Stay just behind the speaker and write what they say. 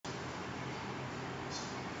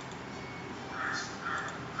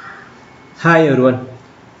Hi everyone,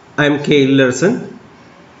 I am K. Illarson.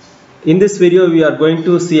 In this video we are going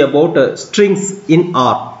to see about strings in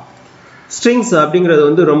R. Strings அப்படிங்கிறது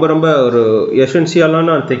வந்து ரொம்ப ஒரு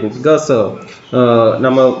எசென்ஷியலான thing because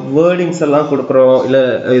நம்ம wordings எல்லாம் கொடுக்குறோம் இல்லை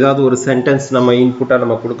ஏதாவது ஒரு சென்டென்ஸ் நம்ம இன்புட்டாக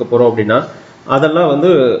நம்ம கொடுக்க போகிறோம் அப்படின்னா அதெல்லாம்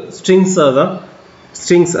வந்து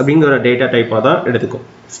ஸ்ட்ரிங்ஸ் அப்படிங்கிற டேட்டா டைப்பாக தான் எடுத்துக்கும்.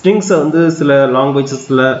 ஸ்ட்ரிங்ஸை வந்து சில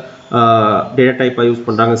லாங்குவேஜஸில் டேட்டா டைப்பாக யூஸ்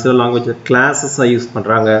பண்ணுறாங்க, சில லாங்குவேஜ் கிளாஸஸாக யூஸ்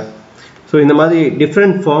பண்ணுறாங்க. ஸோ இந்த மாதிரி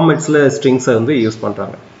டிஃப்ரெண்ட் ஃபார்மேட்ஸில் ஸ்ட்ரிங்ஸை வந்து யூஸ்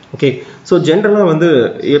பண்ணுறாங்க. ஓகே, ஸோ ஜென்ரலாக வந்து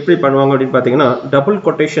எப்படி பண்ணுவாங்க அப்படின்னு பார்த்தீங்கன்னா டபுள்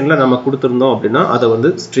கொட்டேஷனில் நம்ம கொடுத்துருந்தோம் அப்படின்னா அதை வந்து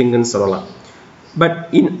ஸ்ட்ரிங்குன்னு சொல்லலாம். But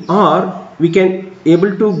in R we can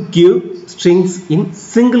able to give strings in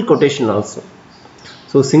single quotation also.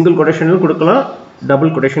 So single கொட்டேஷன்லையும் கொடுக்கலாம்,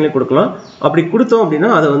 டபுள் கொட்டேஷன்லையும் கொடுக்கலாம். அப்படி கொடுத்தோம்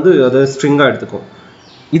அப்படின்னா அதை ஸ்ட்ரிங்காக எடுத்துக்கும்.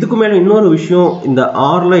 இதுக்கு மேலே இன்னொரு விஷயம், இந்த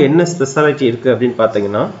ஆரில் என்ன ஸ்பெஷாலிட்டி இருக்குது அப்படின்னு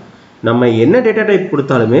பார்த்தீங்கன்னா நம்ம என்ன டேட்டா டைப்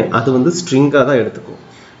கொடுத்தாலுமே அது வந்து ஸ்ட்ரிங்காக தான் எடுத்துக்கும்.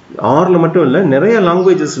 ஆரில் மட்டும் இல்லை, நிறைய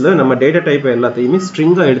லாங்குவேஜஸில் நம்ம டேட்டா டைப் எல்லாத்தையுமே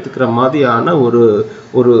ஸ்ட்ரிங்காக எடுத்துக்கிற மாதிரியான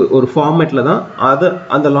ஒரு ஃபார்மேட்டில் தான்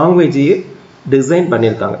அந்த லாங்குவேஜையே டிசைன்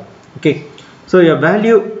பண்ணியிருக்காங்க. Okay, so a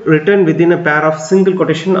value written within a pair of single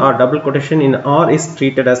quotation or double quotation in R is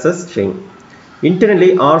treated as a string. Internally,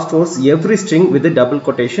 R stores every string with a double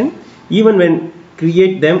quotation even when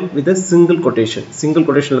create them with a single quotation. Single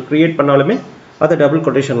quotationல create பண்ணாலுமே அதை double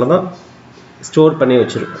கொட்டேஷனில் தான் store பண்ணி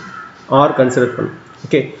வச்சுருக்கோம், R consider பண்ணும்.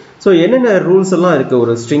 Okay, so என்னென்ன rules எல்லாம் இருக்குது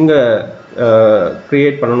ஒரு ஸ்ட்ரிங்கை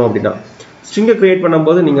க்ரியேட் பண்ணணும் அப்படின்னா, ஸ்ட்ரிங்கை க்ரியேட்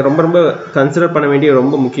பண்ணும்போது நீங்கள் ரொம்ப கன்சிடர் பண்ண வேண்டிய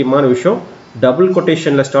ரொம்ப முக்கியமான விஷயம், டபுள்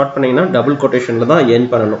கொட்டேஷனில் ஸ்டார்ட் பண்ணிங்கன்னா டபுள் கொட்டேஷனில் தான்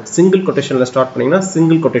எண்ட் பண்ணணும், சிங்கிள் கொட்டேஷனில் ஸ்டார்ட் பண்ணிங்கன்னா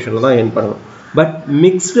சிங்கிள் கொட்டேஷனில் தான் எண்ட் பண்ணணும். பட்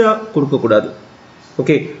மிக்ஸ்டாக கொடுக்கக்கூடாது.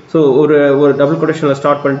 ஓகே, ஸோ ஒரு டபுள் கொட்டேஷனில்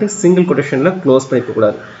ஸ்டார்ட் பண்ணிட்டு சிங்கிள் கொட்டேஷனில் க்ளோஸ்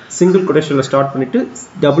பண்ணிக்கக்கூடாது, சிங்கிள் கொட்டேஷனில் ஸ்டார்ட் பண்ணிவிட்டு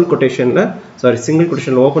சிங்கிள்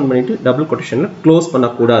கொட்டேஷனில் ஓப்பன் பண்ணிவிட்டு டபுள் கொட்டேஷனில் க்ளோஸ்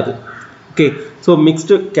பண்ணக்கூடாது. Okay, so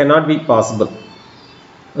mixed cannot be possible.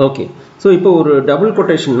 Okay, so இப்போ ஒரு டபுள்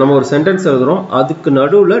கொட்டேஷன் நம்ம ஒரு சென்டென்ஸ் எழுதுகிறோம், அதுக்கு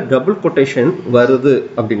நடுவில் டபுள் கொட்டேஷன் வருது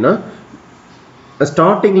அப்படின்னா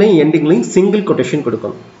ஸ்டார்டிங்லையும் எண்டிங்லையும் சிங்கிள் கொட்டேஷன்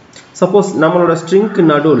கொடுக்கணும். சப்போஸ் நம்மளோட ஸ்ட்ரிங்க்கு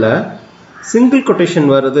நடுவில் சிங்கிள் கொட்டேஷன்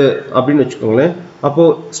வருது அப்படின்னு வச்சுக்கோங்களேன்,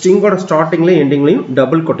 அப்போது ஸ்ட்ரிங்கோட ஸ்டார்டிங்லையும் எண்டிங்லையும்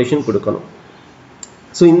டபுள் கொட்டேஷன் கொடுக்கணும்.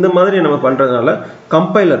 ஸோ இந்த மாதிரி நம்ம பண்ணுறதுனால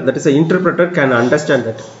compiler, that is a interpreter, can understand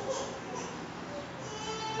that.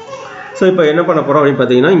 So இப்போ என்ன பண்ண போகிறோம் அப்படின்னு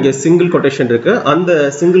பார்த்தீங்கன்னா இங்கே சிங்கிள் கொட்டேஷன் இருக்குது, அந்த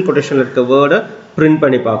சிங்கிள் கொட்டேஷனில் இருக்க வேர்டை பிரிண்ட்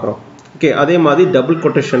பண்ணி பார்க்குறோம். ஓகே, அதே மாதிரி டபுள்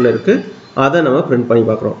கொட்டேஷனில் இருக்குது, அதை நம்ம பிரிண்ட் பண்ணி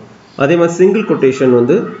பார்க்குறோம். அதே மாதிரி சிங்கிள் கொட்டேஷன்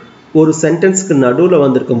வந்து ஒரு சென்டென்ஸ்க்கு நடுவில்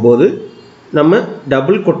வந்திருக்கும் போது நம்ம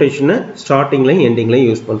டபுள் கொட்டேஷனை ஸ்டார்டிங்லையும் எண்டிங்லையும்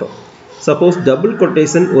யூஸ் பண்ணுறோம். சப்போஸ் டபுள்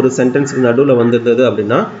கொட்டேஷன் ஒரு சென்டென்ஸுக்கு நடுவில் வந்திருந்தது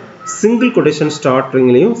அப்படின்னா சிங்கிள் கொட்டேஷன்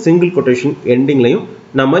ஸ்டார்டிங்லையும் சிங்கிள் கொட்டேஷன் எண்டிங்லையும்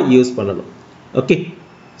நம்ம யூஸ் பண்ணணும். ஓகே,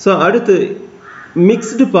 ஸோ அடுத்து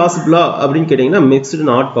மிக்ஸ்டு பாசிபிளா அப்படின்னு கேட்டிங்கன்னா மிக்ஸ்டு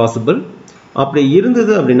நாட் பாசிபிள். அப்படி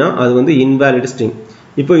இருந்தது அப்படின்னா அது வந்து இன்வேலிட் ஸ்ட்ரிங்.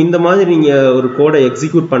 இப்போ இந்த மாதிரி நீங்கள் ஒரு கோடை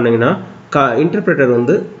எக்ஸிக்யூட் பண்ணிங்கன்னா இன்டர்பிரட்டர்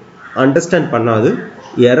வந்து அண்டர்ஸ்டாண்ட் பண்ணாது,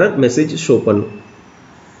 எரர் மெசேஜ் ஷோ பண்ணும்.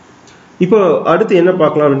 இப்போ அடுத்து என்ன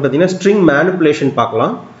பார்க்கலாம் அப்படின்னு பார்த்தீங்கன்னா ஸ்ட்ரிங் மேனிப்புலேஷன்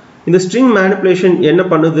பார்க்கலாம். இந்த ஸ்ட்ரிங் மேனிப்புலேஷன் என்ன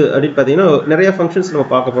பண்ணுது அப்படின்னு பார்த்தீங்கன்னா நிறைய ஃபங்க்ஷன்ஸ் நம்ம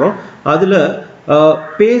பார்க்க போகிறோம். அதில்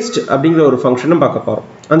பேஸ்ட் அப்படிங்கிற ஒரு ஃபங்க்ஷனும் பார்க்க போகிறோம்.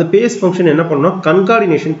 அந்த பேஸ்ட் ஃபங்க்ஷன் என்ன பண்ணணும்,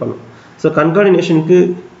 கன்கார்டினேஷன் பண்ணும். ஸோ கன்கார்டினேஷனுக்கு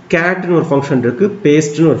கேட்னு ஒரு ஃபங்க்ஷன் இருக்குது,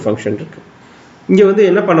 பேஸ்ட்னு ஒரு ஃபங்க்ஷன் இருக்குது. இங்கே வந்து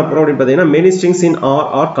என்ன பண்ண போகிறோம் அப்படின்னு பார்த்தீங்கன்னா மெனி ஸ்ட்ரிங்ஸ் இன்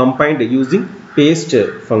R combined using paste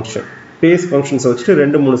function. Paste ஃபங்க்ஷன்ஸை வச்சுட்டு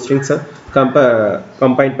 2-3 ஸ்ட்ரிங்ஸை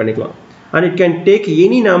கம்பைன் பண்ணிக்கலாம். and it can take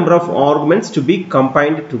any number of arguments to be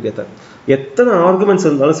combined together. எத்தனை ஆர்குமெண்ட்ஸ்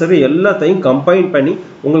இருந்தாலும் சரி எல்லாத்தையும் கம்பைன் பண்ணி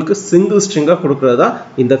உங்களுக்கு சிங்கிள் ஸ்ட்ரிங்காக கொடுக்குறது தான்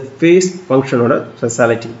இந்த பேஸ்ட் ஃபங்க்ஷனோட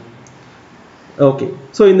ஸ்பெஷாலிட்டி. ஓகே,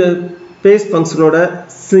 ஸோ இந்த பேஸ்ட் ஃபங்க்ஷனோட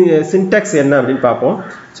சின்டாக்ஸ் என்ன அப்படின்னு பார்ப்போம்.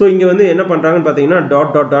 ஸோ இங்கே வந்து என்ன பண்ணுறாங்கன்னு பார்த்தீங்கன்னா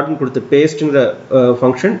டாட்னு கொடுத்து பேஸ்ட்டுங்கிற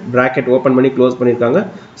ஃபங்க்ஷன் ப்ராக்கெட் ஓப்பன் பண்ணி க்ளோஸ் பண்ணியிருக்காங்க.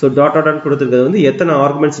 ஸோ டாட்னு கொடுத்துருக்கிறது வந்து எத்தனை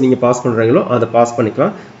ஆர்குமெண்ட்ஸ் நீங்கள் பாஸ் பண்ணுறீங்களோ அதை பாஸ்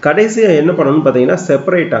பண்ணிக்கலாம். கடைசியாக என்ன பண்ணணும்னு பார்த்தீங்கன்னா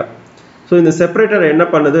செப்பரேட்டாக. ஸோ இந்த செப்பரேட்டர் என்ன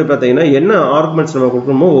பண்ணுது பார்த்தீங்கன்னா என்ன ஆர்குமெண்ட்ஸ் நம்ம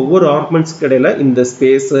கொடுக்கணுமோ ஒவ்வொரு ஆர்குமெண்ட்ஸ்க்கு இடையில இந்த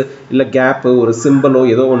ஸ்பேஸு இல்லை கேப்பு ஒரு சிம்பிளோ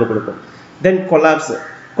ஏதோ ஒன்று கொடுக்கும். தென்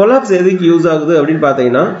கொலாப்ஸ் எதுக்கு யூஸ் ஆகுது அப்படின்னு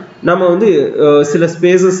பார்த்தீங்கன்னா நம்ம வந்து சில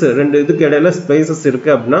ஸ்பேசஸ், 2 இதுக்கு இடையில ஸ்பேசஸ்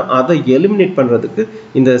இருக்குது அப்படின்னா அதை எலிமினேட் பண்ணுறதுக்கு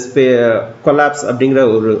இந்த கொலாப்ஸ் அப்படிங்கிற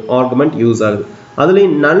ஒரு ஆர்குமெண்ட் யூஸ் ஆகுது.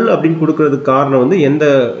 அதுலேயும் நல் அப்படின்னு கொடுக்கறதுக்கு காரணம் வந்து எந்த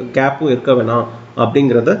கேப்பும் இருக்க வேணாம்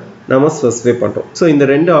அப்படிங்கிறத நம்ம ஸ்பெசிஃபை பண்ணுறோம். ஸோ இந்த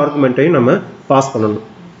 2 ஆர்குமெண்ட்டையும் நம்ம பாஸ் பண்ணணும்.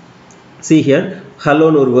 See here, hello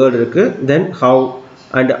னு ஒரு வேர்டு இருக்குது, தென் how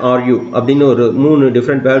and are you அப்படின்னு ஒரு 3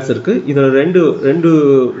 டிஃப்ரெண்ட் வேர்ட்ஸ் இருக்குது. இதில் ரெண்டு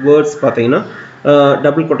வேர்ட்ஸ் பார்த்தீங்கன்னா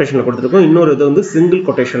டபுள் கொட்டேஷனில் கொடுத்துருக்கோம், இன்னொரு இது வந்து சிங்கிள்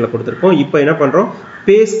கொட்டேஷனில் கொடுத்துருக்கோம். இப்போ என்ன பண்ணுறோம்,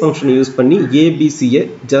 பேஸ்ட் ஃபங்க்ஷன் யூஸ் பண்ணி ஏபிசியை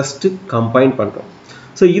ஜஸ்ட் கம்பைன் பண்ணுறோம்.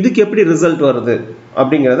 ஸோ இதுக்கு எப்படி ரிசல்ட் வருது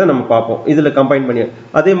அப்படிங்கிறத நம்ம பார்ப்போம் இதில் கம்பைன் பண்ணி.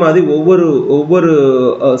 அதே மாதிரி ஒவ்வொரு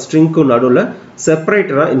ஸ்ட்ரிங்க்கும் நடுவில்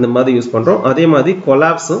செப்பரேட்டராக இந்த மாதிரி யூஸ் பண்ணுறோம். அதே மாதிரி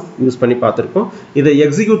கொலாப்ஸும் யூஸ் பண்ணி பார்த்துருக்கோம். இதை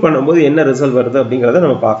எக்ஸிக்யூட் பண்ணும்போது என்ன ரிசல்ட் வருது அப்படிங்கிறத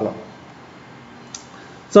நம்ம பார்க்கலாம்.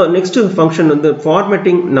 ஸோ நெக்ஸ்ட் ஃபங்க்ஷன் வந்து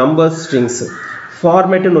ஃபார்மேட்டிங் நம்பர் ஸ்ட்ரிங்ஸ்.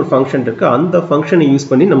 ஃபார்மேட்னு ஒரு ஃபங்க்ஷன் இருக்குது, அந்த ஃபங்க்ஷனை யூஸ்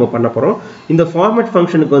பண்ணி நம்ம பண்ண போகிறோம். இந்த ஃபார்மேட்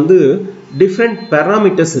ஃபங்க்ஷனுக்கு வந்து டிஃப்ரெண்ட்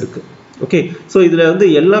பேராமீட்டர்ஸ் இருக்குது. ஓகே, ஸோ இதில் வந்து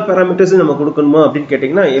எல்லா பேராமீட்டர்ஸும் நம்ம கொடுக்கணுமா அப்படின்னு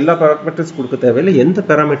கேட்டிங்கன்னா எல்லா பேராமீட்டர்ஸ் கொடுக்க தேவையில்லை. எந்த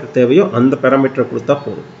பேராமீட்டர் தேவையோ அந்த பேராமீட்டரை கொடுத்தா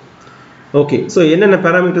போதும். ஓகே, ஸோ என்னென்ன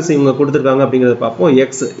பேராமீட்டர்ஸ் இவங்க கொடுத்துருக்காங்க அப்படிங்கிறத பார்ப்போம்.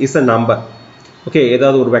 X is a number. Okay,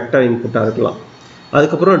 ஏதாவது ஒரு வெக்டர் இன்புட்டாக இருக்கலாம்.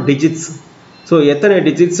 அதுக்கப்புறம் டிஜிட்ஸ். ஸோ எத்தனை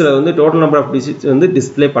டிஜிட்ஸில் வந்து டோட்டல் நம்பர் ஆஃப் டிஜிட்ஸ் வந்து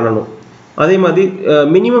டிஸ்பிளே பண்ணணும். அதே மாதிரி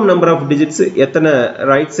மினிமம் நம்பர் ஆஃப் டிஜிட்ஸ் எத்தனை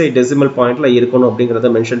ரைட் சைட் டெசிமல் பாயிண்ட்ல இருக்கணும் அப்படிங்கிறத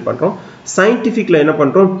மென்ஷன் பண்ணுறோம். சயின்டிஃபிக்கில் என்ன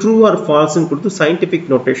பண்ணுறோம், ட்ரூ ஆர் ஃபால்ஸ்ன்னு கொடுத்து சயின்டிஃபிக்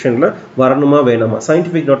நோட்டேஷனில் வரணுமா வேணாமா.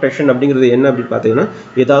 சயின்டிஃபிக் நோட்டேஷன் அப்படிங்கிறது என்ன அப்படின்னு பார்த்தீங்கன்னா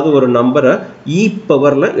ஏதாவது ஒரு நம்பரை இ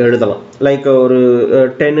பவரில் எழுதலாம். லைக் ஒரு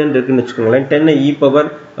 10 இருக்குன்னு வச்சுக்கோங்களேன். 10 இ பவர்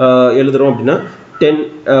எழுதுகிறோம் அப்படின்னா 10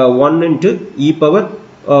 1 into e பவர்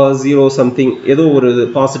 0 சம்திங் ஏதோ ஒரு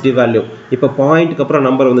பாசிட்டிவ் வேல்யூ. இப்போ பாயிண்ட்டுக்கு அப்புறம்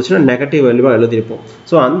நம்பர் வந்துச்சுன்னா நெகட்டிவ் வேல்யூவாக எழுதிருப்போம்.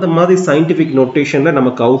 ஸோ அந்த மாதிரி சயின்டிஃபிக் நோட்டேஷனில்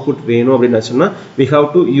நமக்கு அவுட்புட் வேணும் அப்படின்னு சொன்னால் we have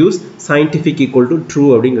to use scientific equal to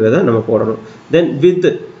true அப்படிங்கிறத நம்ம போடணும். தென்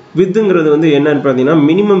வித்துங்கிறது வந்து என்னன்னு பார்த்தீங்கன்னா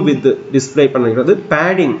மினிமம் வித் டிஸ்பிளே பண்ணுறது.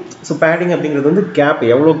 பேடிங். ஸோ பேடிங் அப்படிங்கிறது வந்து கேப்,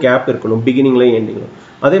 எவ்வளோ கேப் இருக்கணும் பிகினிங்லையும் எண்டிங்லையும்.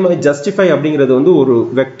 அதே மாதிரி ஜஸ்டிஃபை அப்படிங்கிறது வந்து ஒரு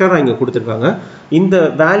வெக்டராக இங்கே கொடுத்துருக்காங்க. இந்த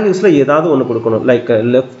வேல்யூஸில் ஏதாவது ஒன்று கொடுக்கணும். Like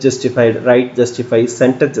left justified, right justify,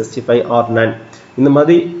 centre justify R நன். இந்த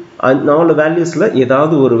மாதிரி 4 வேல்யூஸில்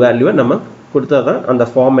ஏதாவது ஒரு வேல்யூவை நம்ம கொடுத்தா தான் அந்த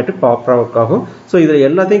ஃபார்மேட்டு ப்ராப்பராக ஆகும். ஸோ இதில்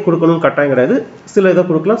எல்லாத்தையும் கொடுக்கணும்னு கட்டாயம் கிடையாது. சில இதை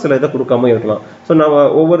கொடுக்கலாம், சில இதை கொடுக்காம இருக்கலாம். ஸோ நம்ம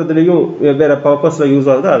ஒவ்வொரு இதுலேயும் வெவ்வேறு பர்பஸில்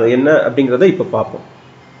யூஸ் ஆகுது. அது என்ன அப்படிங்கிறத இப்போ பார்ப்போம்.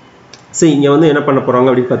 சரி, இங்கே வந்து என்ன பண்ண போகிறாங்க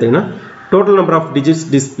அப்படின்னு பார்த்தீங்கன்னா total number of digits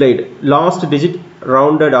displayed, last digit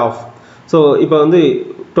rounded off. So இப்போ வந்து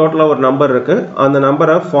டோட்டலாக ஒரு நம்பர் இருக்குது, அந்த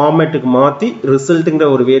நம்பரை ஃபார்மேட்டுக்கு மாற்றி ரிசல்ட்டுங்கிற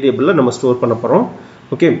ஒரு வேரியபிளில் நம்ம ஸ்டோர் பண்ண போகிறோம்.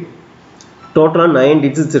 ஓகே, டோட்டலாக 9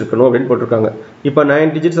 டிஜிட்ஸ் இருக்கணும் அப்படின்னு போட்டிருக்காங்க. இப்போ 9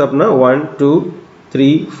 டிஜிட்ஸ் அப்படின்னா 1 2 3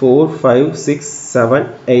 4 5 6 7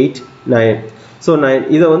 8 9. ஸோ 9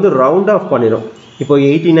 இதை வந்து ரவுண்ட் ஆஃப் பண்ணிடும். இப்போ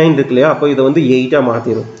 89 இருக்கு இல்லையா, அப்போ இதை வந்து 8ஆக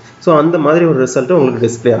மாற்றிடும். ஸோ அந்த மாதிரி ஒரு ரிசல்ட்டு உங்களுக்கு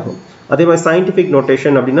டிஸ்பிளே ஆகும். அதே மாதிரி சயின்டிஃபிக்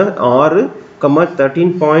நோட்டேஷன் அப்படின்னா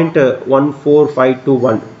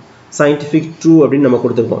 6,13.14521 சயின்டிஃபிக் ட்ரூ அப்படின்னு நம்ம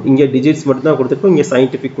கொடுத்துருக்கோம். இங்கே டிஜிட்ஸ் மட்டும் தான் கொடுத்துருக்கோம், இங்கே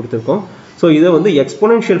சயின்டிஃபிக் கொடுத்துருக்கோம். ஸோ இதை வந்து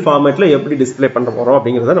எக்ஸ்போனென்ஷியல் ஃபார்மேட்டில் எப்படி டிஸ்பிளே பண்ண போகிறோம்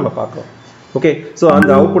அப்படிங்கிறத நம்ம பார்க்குறோம். ஓகே, ஸோ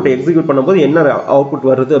அந்த அவுட்புட்டை எக்ஸிக்யூட் பண்ணும்போது என்ன அவுட்புட்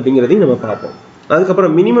வருது அப்படிங்கிறதையும் நம்ம பார்ப்போம்.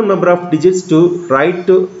 அதுக்கப்புறம் minimum number of digits to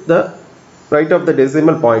right of the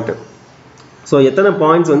decimal point. So எத்தனை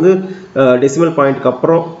பாயிண்ட்ஸ் வந்து டெசிமல் பாயிண்ட்டுக்கு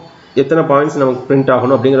அப்புறம் எத்தனை பாயிண்ட்ஸ் நமக்கு பிரிண்ட்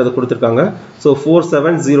ஆகணும் அப்படிங்கிறத கொடுத்துருக்காங்க. ஸோ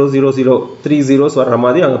 47000 3 zeros வர்ற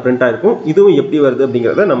மாதிரி அங்கே பிரிண்ட் ஆகிருக்கும். இதுவும் எப்படி வருது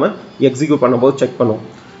அப்படிங்கிறத நம்ம எக்ஸிக்யூட் பண்ணும்போது செக் பண்ணுவோம்.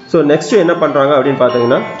 ஸோ நெக்ஸ்ட் என்ன பண்ணுறாங்க அப்படின்னு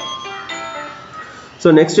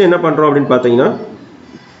பார்த்தீங்கன்னா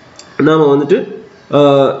நாம் வந்துட்டு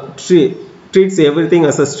treats every thing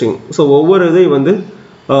as a string. So ஒவ்வொரு இதையும் வந்து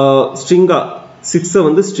ஸ்ட்ரிங்காக 6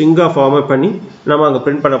 வந்து ஸ்ட்ரிங்காக ஃபார்மேட் பண்ணி நம்ம அங்கே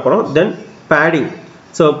பிரிண்ட் பண்ண போகிறோம். தென் பேடிங்.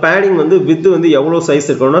 ஸோ பேடிங் வந்து வித் வந்து எவ்வளோ சைஸ்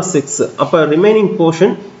இருக்கணும்னா 6. அப்போ ரிமைனிங்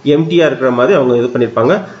போர்ஷன் எம்டியாக இருக்கிற மாதிரி அவங்க இது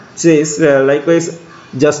பண்ணியிருப்பாங்க. லைக்வைஸ்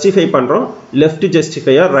ஜஸ்டிஃபை பண்ணுறோம். லெஃப்ட்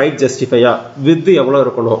ஜஸ்டிஃபையா ரைட் ஜஸ்டிஃபையா வித் எவ்வளோ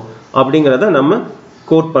இருக்கணும் அப்படிங்கிறத நம்ம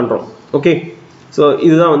கோட் பண்ணுறோம். ஓகே, ஸோ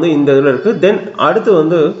இதுதான் வந்து இந்த இதில் இருக்குது. தென் அடுத்து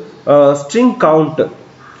வந்து ஸ்ட்ரிங் கவுண்ட்,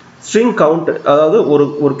 அதாவது ஒரு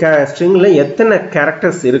ஸ்ட்ரிங்கில் எத்தனை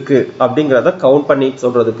கேரக்டர்ஸ் இருக்குது அப்படிங்கிறத கவுண்ட் பண்ணி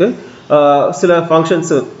சொல்கிறதுக்கு சில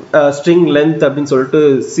ஃபங்க்ஷன்ஸ் ஸ்ட்ரிங் லென்த் அப்படின்னு சொல்லிட்டு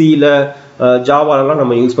சியில் ஜாவாலெலாம்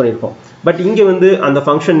நம்ம யூஸ் பண்ணியிருக்கோம். பட் இங்கே வந்து அந்த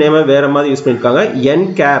ஃபங்க்ஷன் நேமை வேறு மாதிரி யூஸ் பண்ணியிருக்காங்க.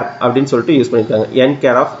 என்கேர் அப்படின்னு சொல்லிட்டு யூஸ் பண்ணியிருக்காங்க.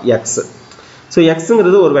 என்கேர் ஆஃப் எக்ஸ். ஸோ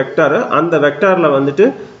எக்ஸுங்கிறது ஒரு வெக்டார். அந்த வெக்டாரில் வந்துட்டு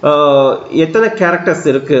எத்தனை கேரக்டர்ஸ்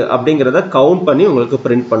இருக்குது அப்படிங்கிறத கவுண்ட் பண்ணி உங்களுக்கு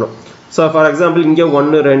பிரிண்ட் பண்ணும். ஸோ ஃபார் எக்ஸாம்பிள் இங்கே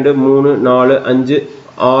 1 2 3 4 5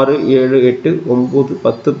 6 7 8 9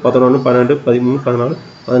 10 11 12 13 14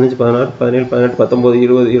 15 16 17 18 19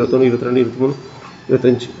 20 21 22 23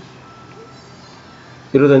 25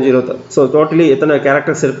 26. ஸோ டோட்டலி எத்தனை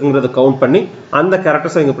கேரக்டர்ஸ் இருக்குங்கிறத கவுண்ட் பண்ணி அந்த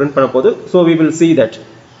கேரக்டர்ஸை இங்கே பிரிண்ட் பண்ண போது. So we will see that.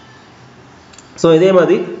 So இதே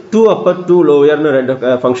மாதிரி 2 upper 2 lowerன்னு 2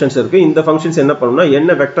 ஃபங்க்ஷன்ஸ் இருக்குது. இந்த ஃபங்க்ஷன்ஸ் என்ன பண்ணணும்னா என்ன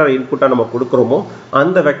வெக்டார் இன்புட்டாக நம்ம கொடுக்குறோமோ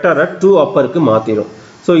அந்த வெக்டாரை 2 upperக்கு மாற்றிடும்.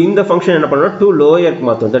 ஸோ இந்த ஃபங்க்ஷன் என்ன பண்ணணும்னா 2 lowerக்கு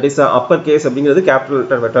மாற்றும். தட் இஸ் அப்பர் கேஸ் அப்படிங்கிறது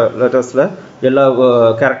கேபிட்டல் லெட்டர்ஸில் எல்லா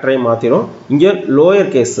கேரக்டரையும் மாற்றிடும். இங்கே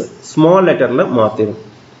லோயர் கேஸ் ஸ்மால் லெட்டரில் மாற்றிடும்.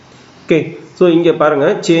 ஓகே, ஸோ ஸோ இங்கே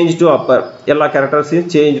பாருங்கள் சேஞ்ச் டு அப்பர் எல்லா கேரக்டர்ஸையும்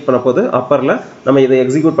சேஞ்ச் பண்ண போது அப்பரில் நம்ம இதை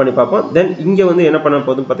எக்ஸிக்யூட் பண்ணி பார்ப்போம். தென் இங்கே வந்து என்ன பண்ண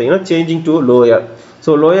போதுன்னு பார்த்தீங்கன்னா changing to lower. So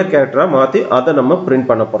lower கேரக்டராக மாற்றி அதை நம்ம பிரிண்ட்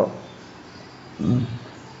பண்ண போகிறோம்.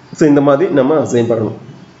 ஸோ இந்த மாதிரி நம்ம அசைன் பண்ணணும்.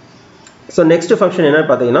 ஸோ நெக்ஸ்ட் ஃபங்க்ஷன் என்ன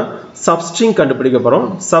பார்த்தீங்கன்னா சப்ஸ்ட்ரிங் கண்டுபிடிக்க போகிறோம்.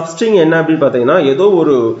 சப்ஸ்ட்ரிங் என்ன அப்படின்னு பார்த்தீங்கன்னா ஏதோ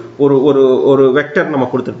ஒரு ஒரு ஒரு ஒரு வெக்டர் நம்ம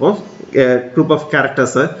கொடுத்துருப்போம். குரூப் ஆஃப்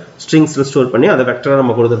கேரக்டர்ஸை ஸ்ட்ரிங்ஸில் ஸ்டோர் பண்ணி அந்த வெக்டரை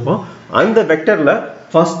நம்ம கொடுத்துருப்போம். அந்த வெக்டரில்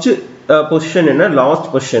ஃபஸ்ட்டு பொசிஷன் என்ன, லாஸ்ட்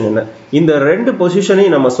பொசிஷன் என்ன, இந்த ரெண்டு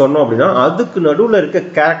பொசிஷனையும் நம்ம சொன்னோம் அப்படின்னா அதுக்கு நடுவில் இருக்க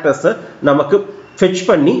கேரக்டர்ஸை நமக்கு ஃபெச்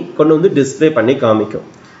பண்ணி கொண்டு வந்து டிஸ்பிளே பண்ணி காமிக்கும்.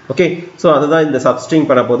 ஓகே, ஸோ அதுதான் இந்த சப்ஸ்ட்ரிங்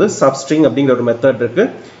பண்ண போது. சப்ஸ்ட்ரிங் அப்படிங்கிற ஒரு மெத்தட் இருக்கு.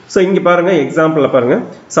 ஸோ இங்கே பாருங்க எக்ஸாம்பிளில் பாருங்க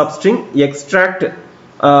சப்ஸ்ட்ரிங் எக்ஸ்ட்ராக்ட்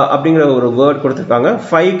அப்படிங்கிற ஒரு வேர்ட் கொடுத்துருக்காங்க.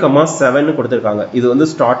 5,7 கொடுத்துருக்காங்க. இது வந்து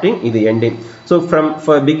ஸ்டார்டிங், இது எண்டிங். ஸோ ஃப்ரம்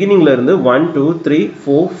பிகினிங்ல இருந்து 1 2 3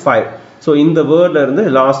 4 5. ஸோ இந்த வேர்ட்ல இருந்து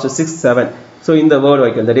லாஸ்ட் 6 7. ஸோ இந்த வேர்ட்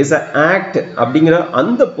வைக்கும். தட் இஸ் ஆக்ட் அப்படிங்கிற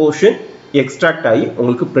அந்த போர்ஷன் எக்ஸ்ட்ராக்ட் ஆகி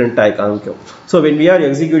உங்களுக்கு பிரிண்ட் ஆகி காமிக்கும். So when we are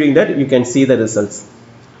executing that you can see the results.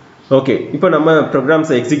 Okay, இப்போ நம்ம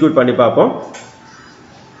ப்ரோக்ராம்ஸை எக்ஸிக்யூட் பண்ணி பார்ப்போம்.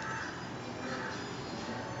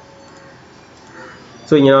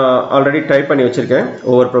 ஸோ இங்கே நான் ஆல்ரெடி டைப் பண்ணி வச்சுருக்கேன்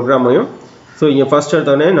ஒவ்வொரு ப்ரோக்ராமையும். ஸோ இங்கே ஃபர்ஸ்ட்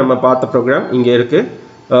எடுத்தோடனே நம்ம பார்த்த ப்ரோக்ராம் இங்கே இருக்குது.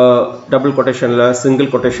 டபுள் கொட்டேஷனில்,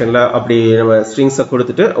 சிங்கிள் கொட்டேஷனில் அப்படி நம்ம ஸ்ட்ரிங்ஸை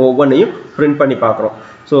கொடுத்துட்டு ஒவ்வொன்றையும் பிரிண்ட் பண்ணி பார்க்குறோம்.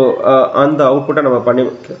 ஸோ அந்த அவுட்புட்டை நம்ம பண்ணி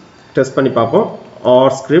டெஸ்ட் பண்ணி பார்ப்போம்.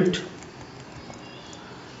 R script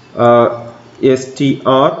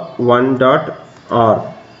str1.r.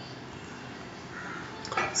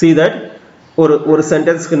 see that ஒரு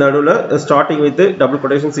சென்டென்ஸ்க்கு நடுவில் starting with double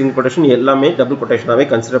quotation, single quotation எல்லாமே டபுள் கொட்டேஷனாகவே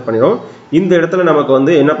கன்சிடர் பண்ணிடும். இந்த இடத்துல நமக்கு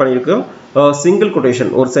வந்து என்ன பண்ணியிருக்கோம், சிங்கிள்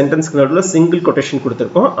கொட்டேஷன், ஒரு சென்டென்ஸ்க்கு நடுவில் சிங்கிள் கொட்டேஷன்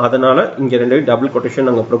கொடுத்துருக்கோம். அதனால் இங்கே ரெண்டு டபுள் கொட்டேஷன்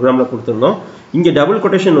நாங்கள் ப்ரோக்ராமில் கொடுத்துருந்தோம். இங்கே டபுள்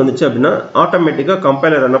கொட்டேஷன் வந்துச்சு அப்படின்னா ஆட்டோமேட்டிக்காக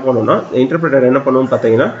கம்பைலர் என்ன பண்ணணும்னா, இன்டர்பிரேட்டர் என்ன பண்ணுவோம்னு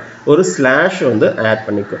பார்த்தீங்கன்னா ஒரு ஸ்லாஷ் வந்து ஆட்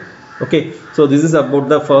பண்ணிக்கும். Okay, so this is about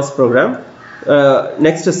the first program.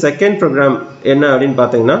 Next second program என்ன அப்படின்னு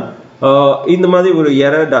பார்த்தீங்கன்னா இந்த மாதிரி ஒரு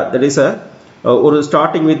எரர் டாட், தட் இஸ் ஒரு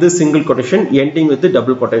starting with single quotation, ending with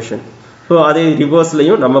double quotation. So அதே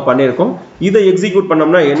ரிவர்ஸ்லையும் நம்ம பண்ணியிருக்கோம். இதை எக்ஸிக்யூட்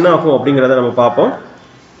பண்ணோம்னா என்ன ஆகும் அப்படிங்கிறத நம்ம பார்ப்போம்.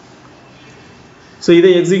 ஸோ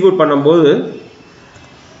இதை எக்ஸிக்யூட் பண்ணும்போது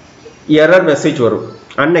எரர் மெசேஜ் வரும்,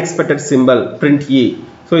 அன்எக்ஸ்பெக்டட் சிம்பிள் பிரிண்ட் இ.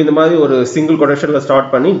 ஸோ இந்த மாதிரி ஒரு சிங்கிள் கொட்டேஷனில்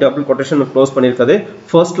ஸ்டார்ட் பண்ணி டபுள் கொட்டேஷன் க்ளோஸ் பண்ணியிருக்கிறது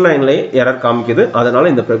ஃபர்ஸ்ட் லைன்லேயே எரர் காமிக்குது.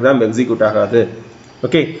 அதனால் இந்த ப்ரோக்ராம் எக்ஸிக்யூட் ஆகாது.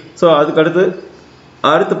 ஓகே, ஸோ அதுக்கடுத்து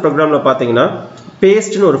அடுத்த ப்ரோக்ராமில் பார்த்தீங்கன்னா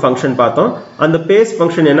பேஸ்ட்னு ஒரு ஃபங்க்ஷன் பார்த்தோம். அந்த பேஸ்ட்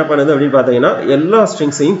ஃபங்க்ஷன் என்ன பண்ணுது அப்படின்னு பார்த்தீங்கன்னா எல்லா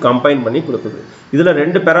ஸ்ட்ரிங்ஸையும் கம்பைன் பண்ணி கொடுக்குது. இதில்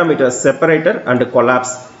ரெண்டு பேராமீட்டர், செப்பரேட்டர் அண்ட்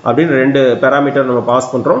கொலாப்ஸ் அப்படின்னு ரெண்டு பேராமீட்டர் நம்ம பாஸ்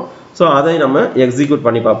பண்ணுறோம். ஸோ அதை நம்ம எக்ஸிக்யூட்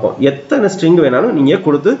பண்ணி பார்ப்போம். எத்தனை ஸ்ட்ரிங் வேணாலும் நீங்கள்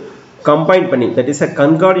கொடுத்து கம்பைன் பண்ணி, தட் இஸ்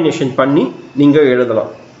கன்கார்டினேஷன் பண்ணி நீங்கள்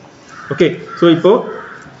எழுதலாம். ஓகே, ஸோ இப்போ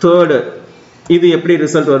தேர்டு இது எப்படி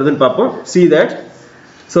ரிசல்ட் வருதுன்னு பார்ப்போம். see that.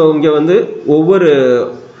 ஸோ இங்கே வந்து ஒவ்வொரு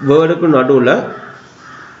வேர்டுக்கும் நடுவில்,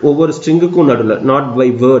 ஒவ்வொரு ஸ்ட்ரிங்குக்கும் நடுவில், not by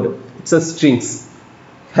word, it's a strings.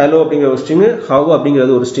 Hello அப்படிங்கிற ஒரு ஸ்ட்ரிங்கு, ஹவ்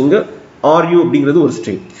அப்படிங்கிறது ஒரு ஸ்ட்ரிங்கு, ஆர் யூ அப்படிங்கிறது ஒரு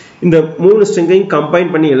ஸ்ட்ரிங். இந்த மூணு ஸ்ட்ரிங்கையும் கம்பைன்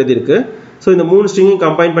பண்ணி எழுதியிருக்கு. ஸோ இந்த மூணு ஸ்ட்ரிங்கையும்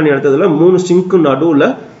கம்பைன் பண்ணி எடுத்ததில் மூணு ஸ்ட்ரிங்க்கு நடுவில்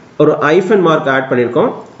ஒரு ஐஃபன் மார்க் ஆட்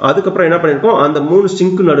பண்ணியிருக்கோம். அதுக்கப்புறம் என்ன பண்ணியிருக்கோம், அந்த மூணு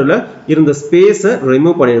ஸ்ட்ரிங்க்கு நடுவில் இருந்த ஸ்பேஸை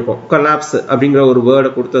ரிமூவ் பண்ணியிருக்கோம். கொலாப்ஸ் அப்படிங்கிற ஒரு வேர்டை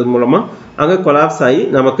கொடுத்தது மூலமாக அங்கே கொலாப்ஸ் ஆகி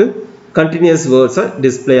நமக்கு கண்டினியூஸ் வேர்ட்ஸை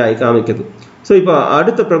டிஸ்பிளே ஆகி காமிக்குது. ஸோ இப்போ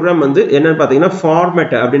அடுத்த ப்ரோக்ராம் வந்து என்னென்னு பார்த்தீங்கன்னா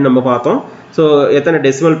ஃபார்மேட் அப்படின்னு நம்ம பார்த்தோம். ஸோ எத்தனை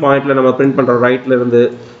டெசிமல் பாயிண்டில் நம்ம பிரிண்ட் பண்ணுறோம் ரைட்டில் இருந்து,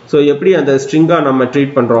 ஸோ எப்படி அந்த ஸ்ட்ரிங்காக நம்ம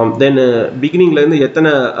ட்ரீட் பண்ணுறோம், தென் பிகினிங்லேருந்து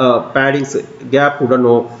எத்தனை பேடிங்ஸ் கேப்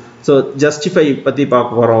விடணும், ஸோ ஜஸ்டிஃபை பற்றி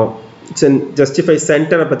பார்க்க போகிறோம், ஜஸ்டிஃபை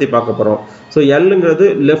சென்டரை பற்றி பார்க்க போகிறோம். So எல்லுங்கிறது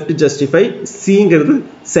left justify, சிங்கிறது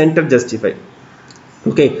centre justify.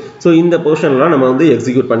 Okay, so இந்த போர்ஷன்லாம் நம்ம வந்து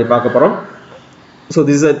எக்ஸிக்யூட் பண்ணி பார்க்க போகிறோம். ஸோ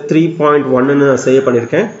திஸ் இஸ் 3.1 நான் சேவ்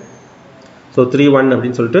பண்ணியிருக்கேன். ஸோ 3.1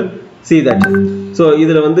 அப்படின்னு சொல்லிட்டு see that. ஸோ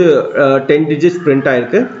இதில் வந்து 10 digits பிரிண்ட்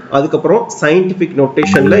ஆயிருக்கு. அதுக்கப்புறம் சயின்டிஃபிக்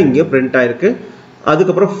நோட்டேஷனில் இங்கே பிரிண்ட் ஆயிருக்கு.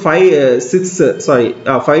 அதுக்கப்புறம்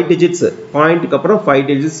 5 digits பாயிண்ட்டுக்கு அப்புறம் 5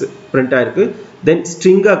 digits பிரிண்ட் ஆயிருக்கு. தென்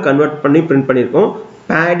ஸ்ட்ரிங்காக கன்வெர்ட் பண்ணி பிரிண்ட் பண்ணியிருக்கோம்,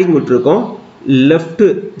 பேடிங் விட்டுருக்கோம், லெஃப்ட்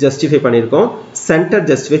ஜஸ்டிஃபை பண்ணியிருக்கோம், சென்டர்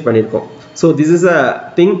ஜஸ்டிஃபை பண்ணியிருக்கோம். So this is a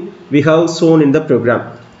thing we have shown in the program.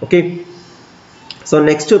 Okay, so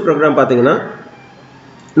next program பார்த்தீங்கன்னா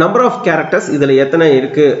நம்பர் ஆஃப் கேரக்டர்ஸ் இதில் எத்தனை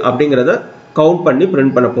இருக்குது அப்படிங்கிறத கவுண்ட் பண்ணி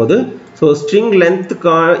பிரிண்ட் பண்ண போகுது. ஸோ ஸ்ட்ரிங்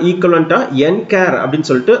லென்த்துக்கு ஈக்குவலண்ட்டாக என்கேர் அப்படின்னு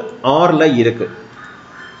சொல்லிட்டு ஆரில் இருக்குது.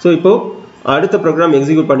 ஸோ இப்போது அடுத்த ப்ரோக்ராம்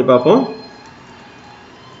எக்ஸிக்யூட் பண்ணி பார்ப்போம்.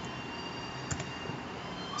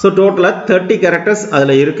 ஸோ டோட்டலாக 30 கேரக்டர்ஸ்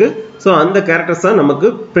அதில் இருக்குது. ஸோ அந்த கேரக்டர்ஸ் தான் நமக்கு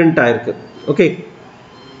பிரிண்ட் ஆயிருக்கு. ஓகே,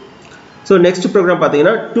 ஸோ நெக்ஸ்ட் ப்ரோக்ராம்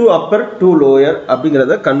பார்த்தீங்கன்னா 2 upper 2 lower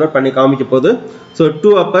அப்படிங்கிறத கன்வெர்ட் பண்ணி காமிக்க போகுது. ஸோ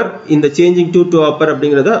 2 upper இந்த சேஞ்சிங் டு 2 upper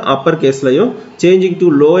அப்படிங்கிறத அப்பர் கேஸ்லையும் சேஞ்சிங் டு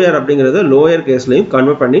லோயர் அப்படிங்கிறத லோயர் கேஸ்லையும்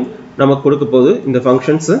கன்வெர்ட் பண்ணி நமக்கு கொடுக்க போகுது இந்த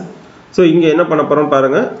ஃபங்க்ஷன்ஸு. ஸோ இங்கே என்ன பண்ண போகிறோம்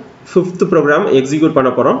பாருங்கள், 5th ப்ரோக்ராம் எக்ஸிக்யூட் பண்ண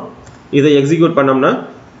போகிறோம். இதை எக்ஸிக்யூட் பண்ணோம்னா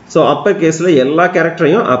ஸோ அப்பர் கேஸில் எல்லா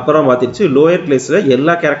கேரக்டரையும் அப்பராக மாற்றிருச்சு, லோயர் கேஸில்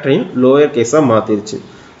எல்லா கேரக்டரையும் லோயர் கேஸாக மாற்றிருச்சு.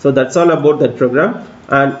 So that's all about that program.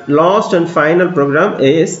 And last and final program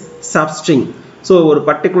is substring. So ஒரு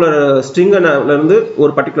பர்டிகுலர் ஸ்ட்ரிங்கிலேருந்து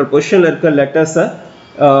ஒரு பர்டிகுலர் பொசிஷனில் இருக்க லெட்டர்ஸை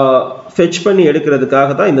ஃபெச் பண்ணி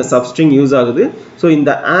எடுக்கிறதுக்காக தான் இந்த சப்ஸ்ட்ரிங் யூஸ் ஆகுது. ஸோ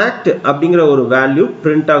இந்த ஆக்ட் அப்படிங்கிற ஒரு வேல்யூ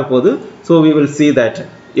பிரிண்ட் ஆக போகுது. So we will see that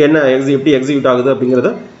என்ன எப்படி எக்ஸிக்யூட் ஆகுது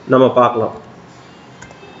அப்படிங்கிறத நம்ம பார்க்கலாம்.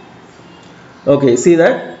 Okay, see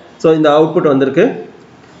that. ஸோ இந்த அவுட்புட் வந்திருக்கு.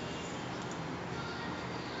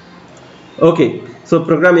 ஓகே, ஸோ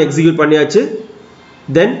ப்ரோக்ராம் எக்ஸிக்யூட் பண்ணியாச்சு.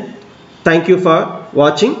 தென் தேங்க்யூ ஃபார்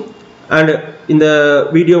வாட்சிங். அண்ட் இந்த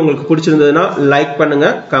வீடியோ உங்களுக்கு பிடிச்சிருந்ததுன்னா லைக்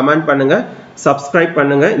பண்ணுங்கள், கமெண்ட் பண்ணுங்கள், சப்ஸ்கிரைப்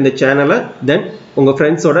பண்ணுங்கள் இந்த சேனலை. தென் உங்கள்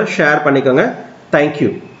ஃப்ரெண்ட்ஸோட ஷேர் பண்ணிக்கோங்க.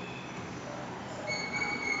 தேங்க்யூ.